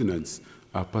his lieutenants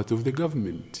are part of the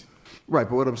government. Right,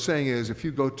 but what I'm saying is, if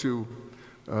you go to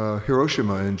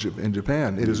Hiroshima in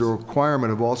Japan, it is a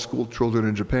requirement of all school children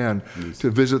in Japan to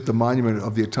visit the monument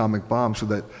of the atomic bomb so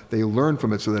that they learn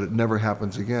from it so that it never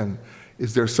happens again.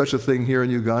 Is there such a thing here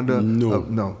in Uganda? No.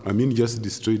 No. I mean, just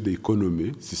destroyed the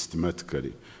economy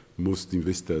systematically. Most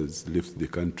investors left the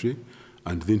country,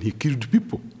 and then he killed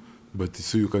people. But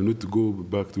so you cannot go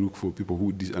back to look for people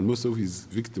who and most of his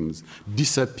victims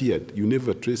disappeared. You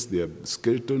never trace their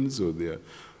skeletons or their,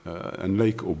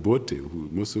 unlike Obote, who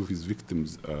most of his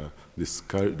victims are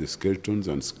the skeletons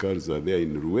and skulls are there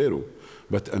in Ruero.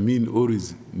 But Amin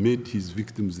always made his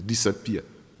victims disappear.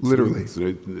 Literally.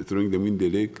 Throwing them in the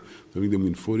lake, throwing them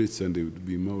in forests, and they would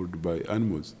be mauled by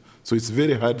animals. So it's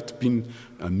very hard to pin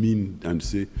Amin and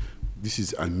say, this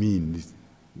is Amin.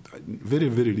 Very,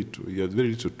 very little. He has very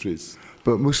little trace.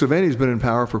 But Museveni's been in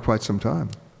power for quite some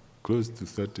time. Close to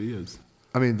 30 years.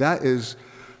 I mean, that is,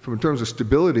 from in terms of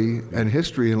stability and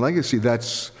history and legacy,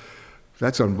 that's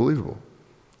unbelievable.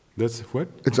 That's what?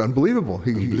 It's unbelievable.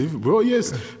 Unbelievable. Oh,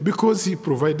 yes, because he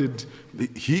combines,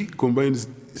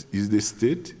 he's the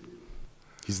state,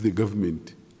 he's the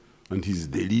government, and he's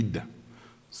the leader.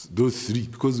 Those three,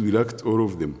 because we lacked all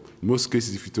of them. In most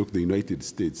cases, if you talk the United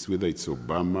States, whether it's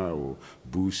Obama or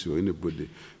Bush or anybody,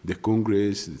 the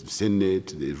Congress, the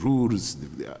Senate, the rules,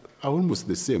 they are almost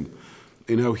the same.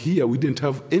 And now here, we didn't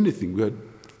have anything.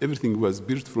 Everything was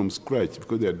built from scratch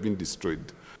because they had been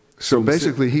destroyed. So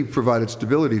basically, he provided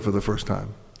stability for the first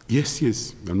time. Yes,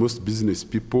 yes. And most business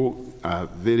people are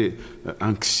very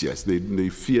anxious. They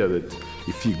fear that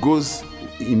if he goes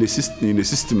in a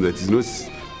system that is not,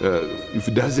 if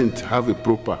it doesn't have a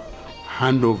proper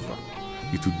handover,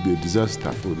 it would be a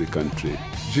disaster for the country.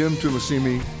 Jim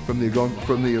Tumasimi from the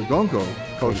Ugongo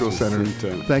Cultural Center.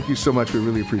 Thank you so much. We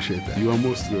really appreciate that. You are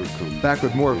most welcome. Back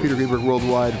with more of Peter Greenberg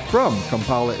Worldwide from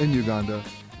Kampala in Uganda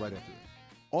right after this.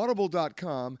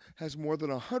 Audible.com has more than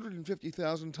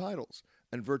 150,000 titles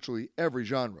and virtually every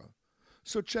genre.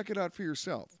 So check it out for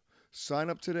yourself. Sign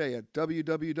up today at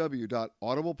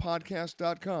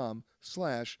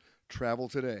www.audiblepodcast.com/travel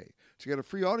today to get a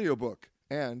free audiobook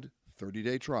and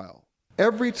 30-day trial.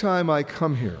 Every time I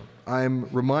come here, I'm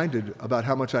reminded about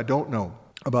how much I don't know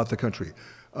about the country,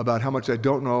 about how much I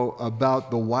don't know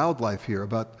about the wildlife here,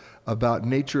 about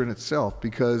nature in itself,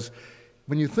 because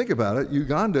when you think about it,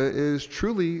 Uganda is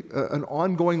truly an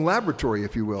ongoing laboratory,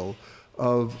 if you will,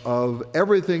 of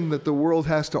everything that the world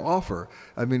has to offer.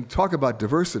 I mean, talk about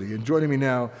diversity. And joining me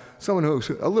now, someone who knows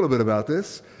a little bit about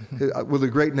this, with a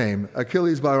great name,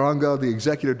 Achilles Bayiranga, the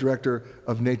Executive Director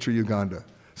of Nature Uganda.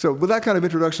 So with that kind of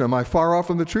introduction, am I far off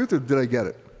from the truth, or did I get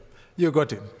it? You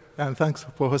got it. And thanks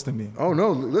for hosting me. Oh,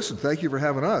 no, listen, thank you for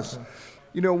having us.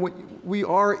 You know, we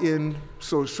are in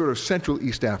sort of Central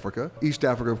East Africa. East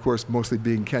Africa, of course, mostly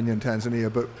being Kenya and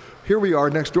Tanzania, but here we are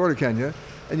next door to Kenya.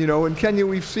 And, in Kenya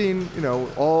we've seen,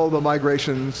 all the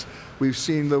migrations. We've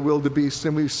seen the wildebeests,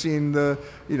 and we've seen the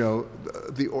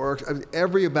oryx. I mean,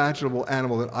 every imaginable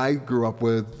animal that I grew up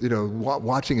with,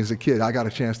 watching as a kid, I got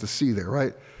a chance to see there,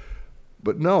 right?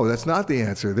 But no, that's not the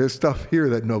answer. There's stuff here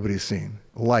that nobody's seen,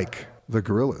 like the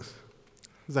gorillas.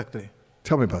 Exactly.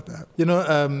 Tell me about that.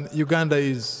 Uganda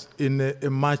is in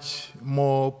a much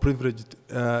more privileged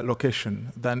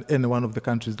location than any one of the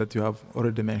countries that you have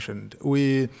already mentioned.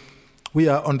 We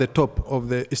are on the top of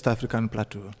the East African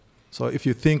plateau. So if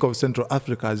you think of Central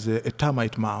Africa as a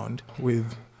termite mound,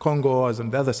 with Congo as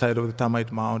on the other side of the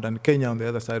termite mound, and Kenya on the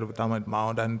other side of the termite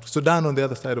mound, and Sudan on the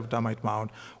other side of the termite mound,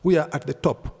 we are at the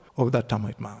top of that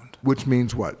termite mound. Which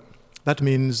means what? That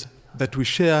means that we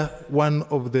share one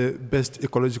of the best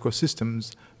ecological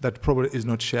systems that probably is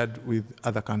not shared with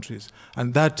other countries.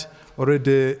 And that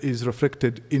already is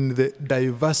reflected in the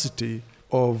diversity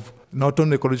of not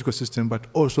only ecological system, but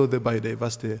also the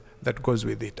biodiversity that goes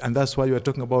with it. And that's why you are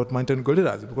talking about mountain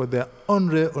gorillas, because they are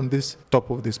only on this top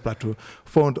of this plateau,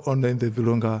 found only in the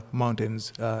Virunga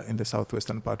Mountains in the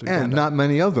southwestern part of Uganda. And not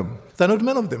many of them. There are not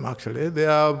many of them, actually. There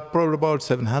are probably about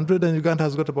 700, and Uganda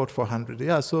has got about 400.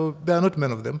 Yeah, so there are not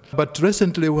many of them. But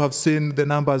recently we have seen the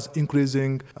numbers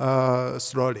increasing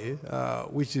slowly,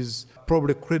 which is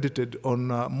probably credited on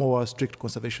more strict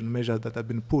conservation measures that have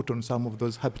been put on some of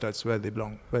those habitats where they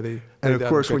belong. And of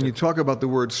course, when you talk about the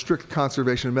word strict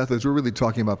conservation methods, we're really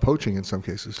talking about poaching in some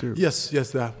cases too. Yes,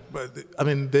 they are. But, I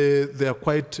mean, there are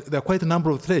quite a number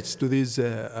of threats to these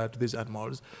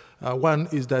animals. One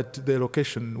is that the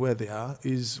location where they are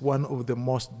is one of the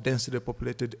most densely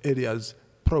populated areas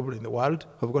probably in the world.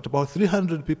 We've got about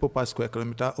 300 people per square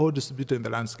kilometer, all distributed in the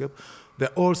landscape. They're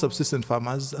all subsistence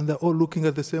farmers, and they're all looking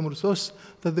at the same resource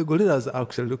that the gorillas are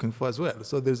actually looking for as well.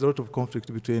 So there's a lot of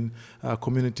conflict between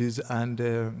communities and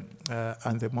the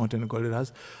mountain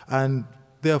gorillas. And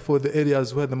therefore, the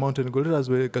areas where the mountain gorillas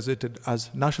were gazetted as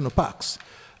national parks,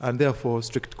 and therefore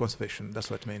strict conservation. That's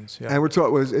what it means. Yeah. And we're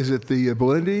talking, is it the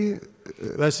Bulindi?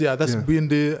 That's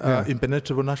Bwindi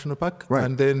Impenetrable National Park, right.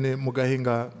 And then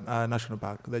Mugahinga National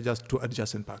Park. They're just two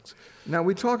adjacent parks. Now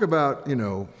we talk about,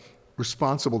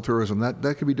 responsible tourism.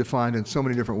 That can be defined in so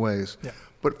many different ways. Yeah.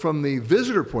 But from the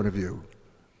visitor point of view,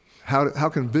 how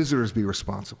can visitors be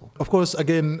responsible? Of course,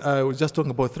 again, we're just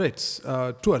talking about threats.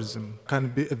 Tourism can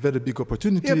be a very big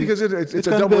opportunity. Yeah, because it's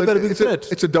a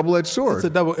double-edged sword. It's a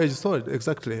double-edged sword,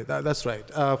 exactly. That's right.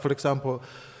 For example,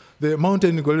 the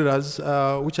mountain gorillas,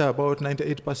 which are about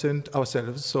 98%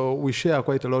 ourselves, so we share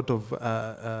quite a lot of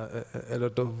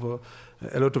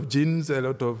genes,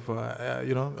 and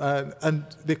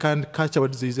they can catch our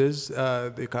diseases.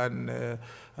 They can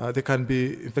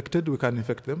be infected. We can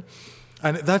infect them.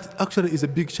 And that actually is a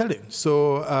big challenge.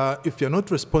 So if you're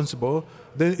not responsible,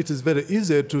 then it is very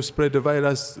easy to spread the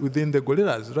virus within the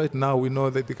gorillas. Right now we know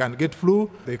that they can get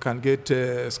flu, they can get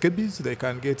scabies, they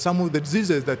can get some of the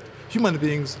diseases that human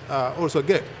beings also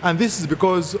get. And this is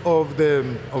because of the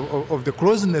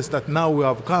closeness that now we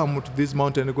have come to these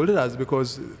mountain gorillas,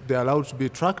 because they're allowed to be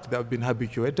tracked, they have been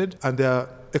habituated, and they are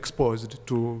exposed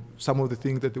to some of the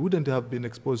things that they wouldn't have been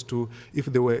exposed to if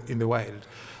they were in the wild.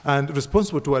 And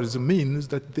responsible tourism means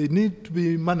that they need to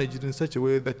be managed in such a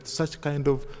way that such kind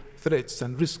of threats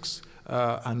and risks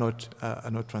are not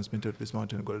transmitted to these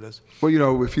mountain gorillas.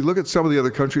 Well, if you look at some of the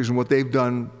other countries and what they've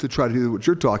done to try to do what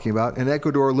you're talking about, in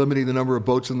Ecuador, limiting the number of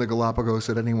boats in the Galapagos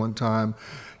at any one time,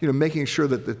 making sure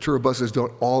that the tour buses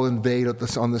don't all invade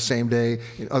on the same day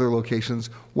in other locations.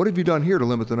 What have you done here to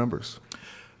limit the numbers?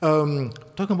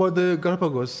 Talking about the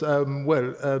Galapagos, I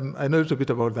know a little bit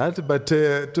about that, but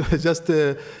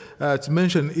to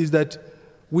mention is that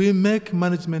we make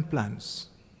management plans.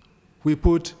 We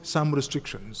put some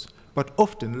restrictions, but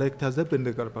often, like it has happened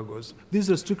in the Galapagos,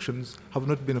 these restrictions have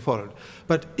not been followed.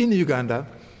 But in Uganda,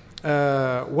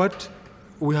 what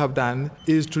we have done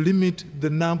is to limit the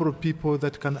number of people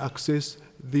that can access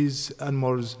these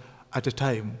animals at a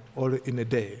time or in a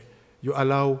day. You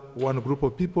allow one group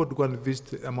of people to go and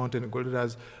visit mountain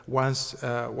gorillas once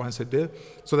a day,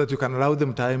 so that you can allow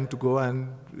them time to go and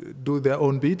do their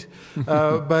own bit,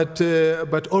 but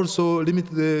also limit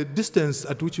the distance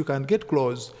at which you can get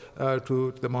close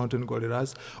to the mountain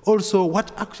gorillas. Also,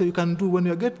 what actually you can do when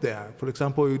you get there. For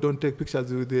example, you don't take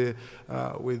pictures with the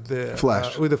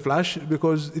flash,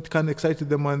 because it can excite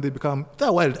them when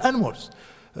they're wild animals.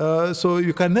 So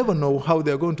you can never know how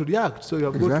they're going to react. So you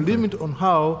have got to limit on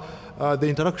how the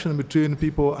interaction between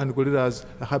people and gorillas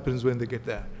happens when they get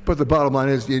there. But the bottom line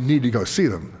is you need to go see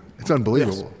them. It's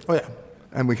unbelievable. Yes. Oh, yeah.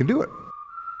 And we can do it.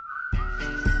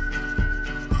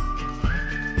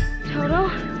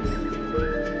 Toto,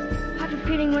 I have a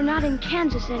feeling we're not in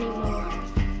Kansas anymore.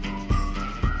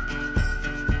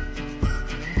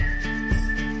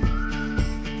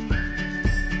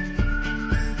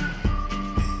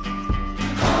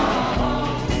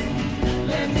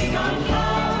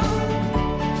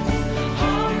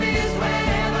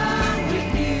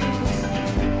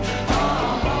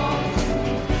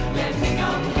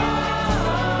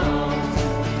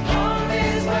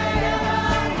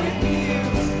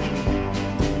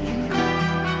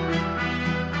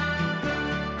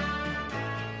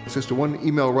 Just one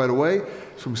email right away.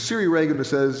 It's from Siri Reagan that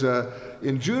says,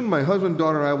 in June, my husband,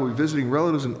 daughter, and I will be visiting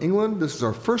relatives in England. This is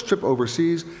our first trip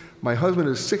overseas. My husband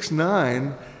is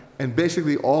 6'9" and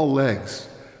basically all legs.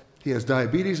 He has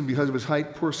diabetes, and because of his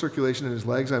height, poor circulation in his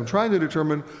legs. I'm trying to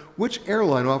determine which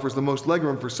airline offers the most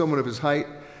legroom for someone of his height.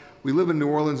 We live in New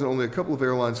Orleans, and only a couple of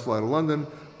airlines fly to London,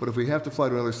 but if we have to fly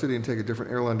to another city and take a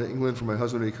different airline to England for my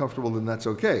husband to be comfortable, then that's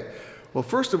okay. Well,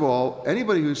 first of all,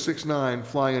 anybody who's 6'9",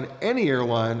 flying in any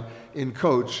airline in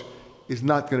coach is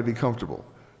not going to be comfortable.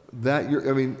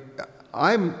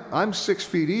 I'm 6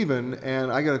 feet even,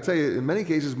 and I got to tell you, in many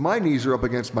cases, my knees are up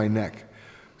against my neck.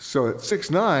 So at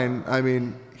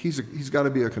 6'9", he's got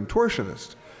to be a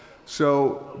contortionist.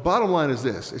 So bottom line is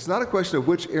this. It's not a question of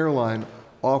which airline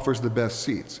offers the best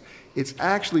seats. It's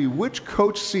actually which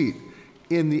coach seat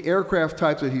in the aircraft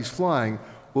type that he's flying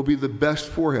will be the best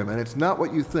for him. And it's not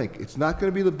what you think. It's not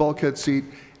going to be the bulkhead seat,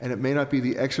 and it may not be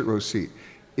the exit row seat.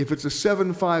 If it's a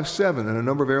 757, and a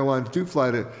number of airlines do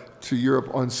fly to Europe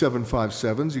on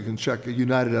 757s, you can check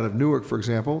United out of Newark, for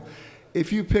example.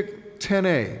 If you pick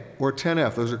 10A or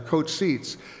 10F, those are coach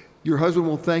seats, your husband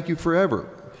will thank you forever.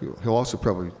 He'll also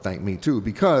probably thank me too,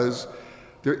 because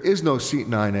there is no seat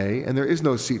 9A and there is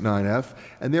no seat 9F,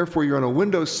 and therefore you're on a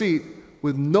window seat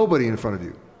with nobody in front of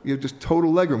you. You have just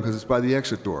total legroom because it's by the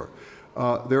exit door.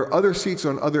 There are other seats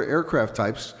on other aircraft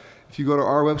types. If you go to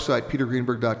our website,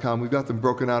 petergreenberg.com, we've got them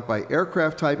broken out by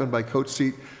aircraft type and by coach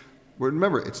seat.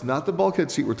 Remember, it's not the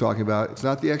bulkhead seat we're talking about. It's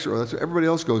not the exit row. That's what everybody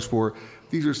else goes for.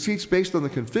 These are seats based on the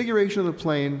configuration of the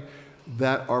plane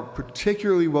that are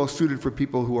particularly well suited for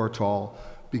people who are tall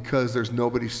because there's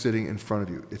nobody sitting in front of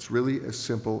you. It's really as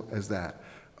simple as that.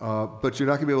 But you're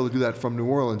not going to be able to do that from New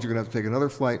Orleans. You're going to have to take another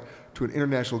flight to an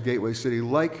international gateway city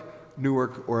like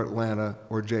Newark or Atlanta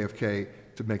or JFK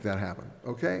to make that happen.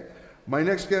 Okay? My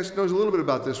next guest knows a little bit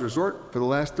about this resort. For the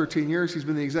last 13 years, he's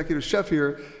been the executive chef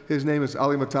here. His name is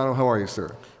Ali Matano. How are you,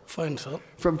 sir? Fine, sir.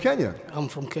 From Kenya? I'm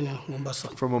from Kenya, Mombasa.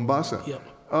 From Mombasa? Yeah.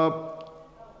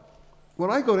 When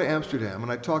I go to Amsterdam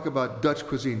and I talk about Dutch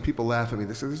cuisine, people laugh at me.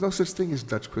 They say, there's no such thing as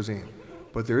Dutch cuisine.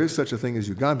 But there is such a thing as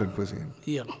Ugandan cuisine.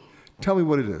 Yeah. Tell me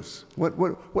what it is.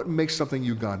 What makes something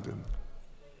Ugandan?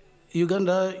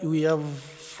 Uganda, we have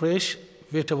fresh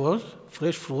vegetables,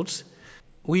 fresh fruits.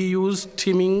 We use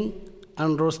steaming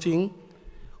and roasting.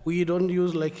 We don't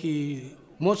use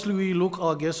mostly we look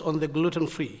our guests on the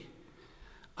gluten-free.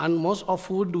 And most of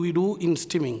food we do in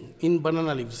steaming, in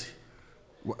banana leaves.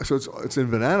 So it's in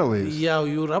banana leaves? Yeah,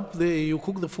 you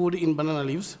cook the food in banana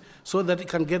leaves so that it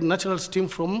can get natural steam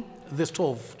from the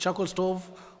stove, charcoal stove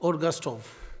or gas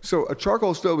stove. So a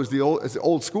charcoal stove is the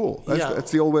old school.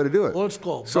 That's the old way to do it. Old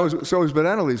school. So is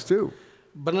banana leaves too.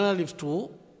 Banana leaves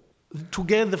too, to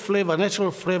get the flavor,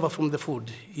 natural flavor from the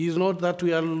food. It's not that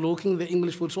we are looking the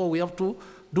English food, so we have to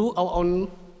do our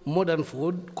own modern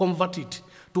food, convert it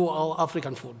to our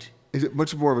African food. Is it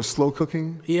much more of a slow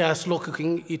cooking? Yeah, slow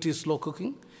cooking. It is slow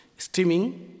cooking,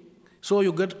 steaming. So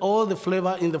you get all the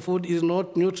flavor in the food, is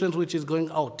not nutrients which is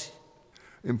going out.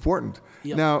 Important.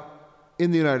 Yeah. Now,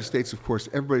 in the United States, of course,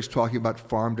 everybody's talking about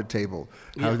farm to table,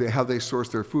 how they source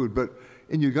their food. But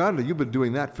in Uganda, you've been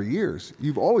doing that for years.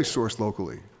 You've always sourced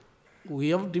locally. We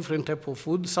have different type of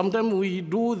food. Sometimes we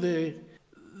do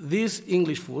this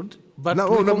English food, but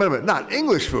not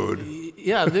English food.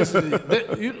 Yeah,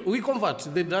 we convert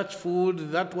the Dutch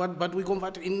food, but we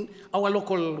convert in our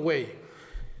local way.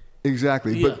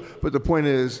 Exactly, yeah. But the point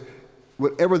is,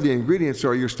 whatever the ingredients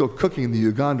are, you're still cooking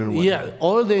the Ugandan way. Yeah,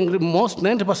 all the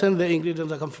 90% of the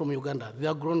ingredients that come from Uganda. They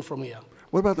are grown from here.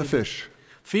 What about the fish?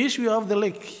 Fish, we have the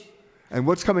lake. And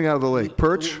what's coming out of the lake?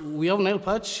 Perch? We have Nile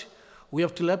perch. We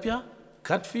have tilapia,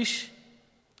 catfish,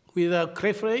 with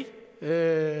crayfish.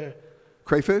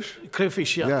 Crayfish?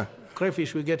 Crayfish, yeah.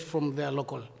 Crayfish we get from their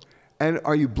local. And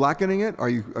are you blackening it? Are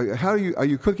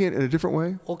you cooking it in a different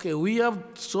way? Okay, we have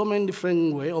so many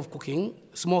different ways of cooking.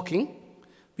 Smoking,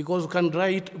 because we can dry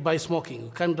it by smoking.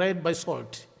 We can dry it by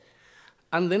salt.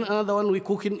 And then another one, we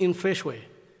cook it in fresh way.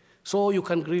 So you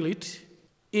can grill it.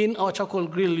 In our charcoal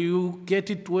grill, you get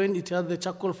it when it has the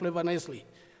charcoal flavor nicely.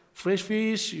 Fresh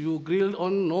fish, you grill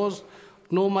on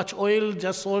no much oil,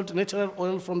 just salt, natural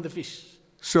oil from the fish.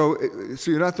 So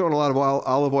you're not throwing a lot of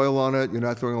olive oil on it? You're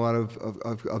not throwing a lot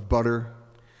of butter?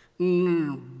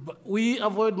 We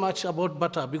avoid much about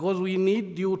butter because we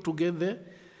need you to get the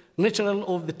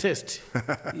natural of the taste.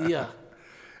 Yeah.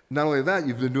 Not only that,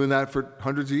 you've been doing that for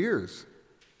hundreds of years.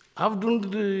 I've done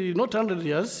not 100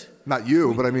 years. Not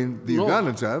you, but I mean the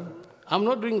Ugandans have. I'm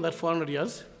not doing that for 100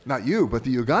 years. Not you, but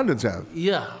the Ugandans have.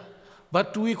 Yeah.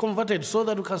 But we converted so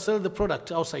that we can sell the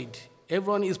product outside.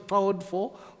 Everyone is proud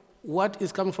for what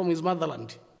is coming from his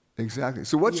motherland. Exactly.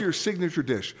 So what's your signature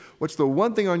dish? What's the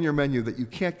one thing on your menu that you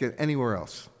can't get anywhere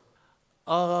else?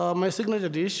 My signature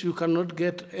dish you cannot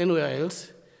get anywhere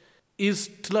else is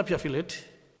tilapia fillet.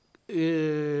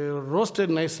 roasted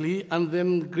nicely, and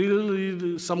then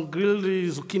some grilled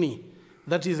zucchini.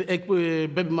 That is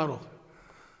baby marrow.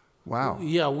 Wow.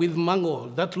 Yeah, with mango.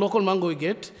 That local mango we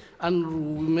get,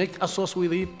 and we make a sauce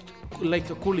with it like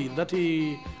a coulis. That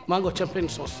is mango champagne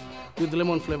sauce with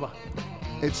lemon flavor.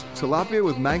 It's tilapia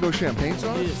with mango champagne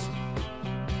sauce? Yes.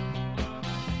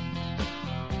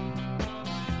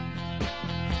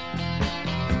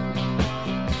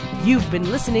 You've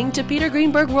been listening to Peter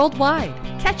Greenberg Worldwide.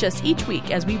 Catch us each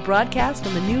week as we broadcast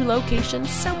from a new location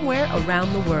somewhere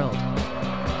around the world.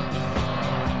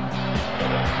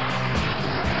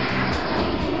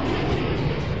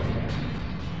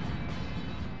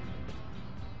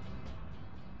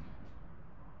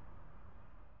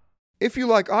 If you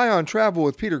like Ion Travel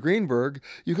with Peter Greenberg,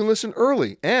 you can listen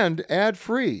early and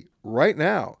ad-free right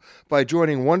now by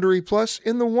joining Wondery Plus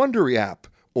in the Wondery app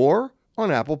or on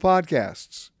Apple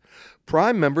Podcasts.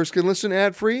 Prime members can listen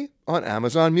ad-free on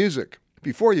Amazon Music.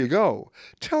 Before you go,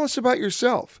 tell us about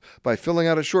yourself by filling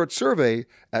out a short survey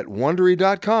at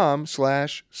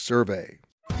Wondery.com/survey.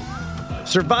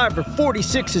 Survivor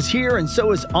 46 is here, and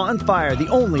so is On Fire, the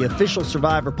only official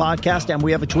Survivor podcast, and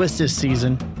we have a twist this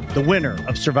season. The winner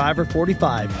of Survivor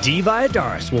 45, Dee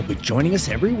Valladares, will be joining us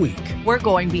every week. We're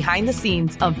going behind the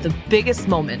scenes of the biggest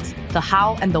moments, the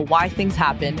how and the why things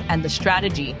happen, and the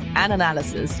strategy and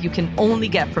analysis you can only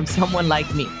get from someone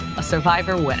like me, a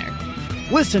Survivor winner.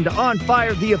 Listen to On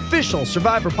Fire, the official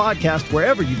Survivor podcast,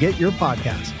 wherever you get your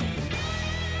podcasts.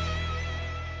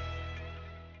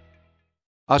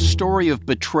 A story of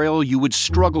betrayal you would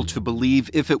struggle to believe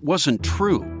if it wasn't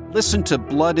true. Listen to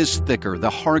Blood is Thicker, The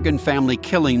Hargan Family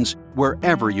Killings,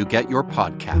 wherever you get your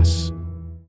podcasts.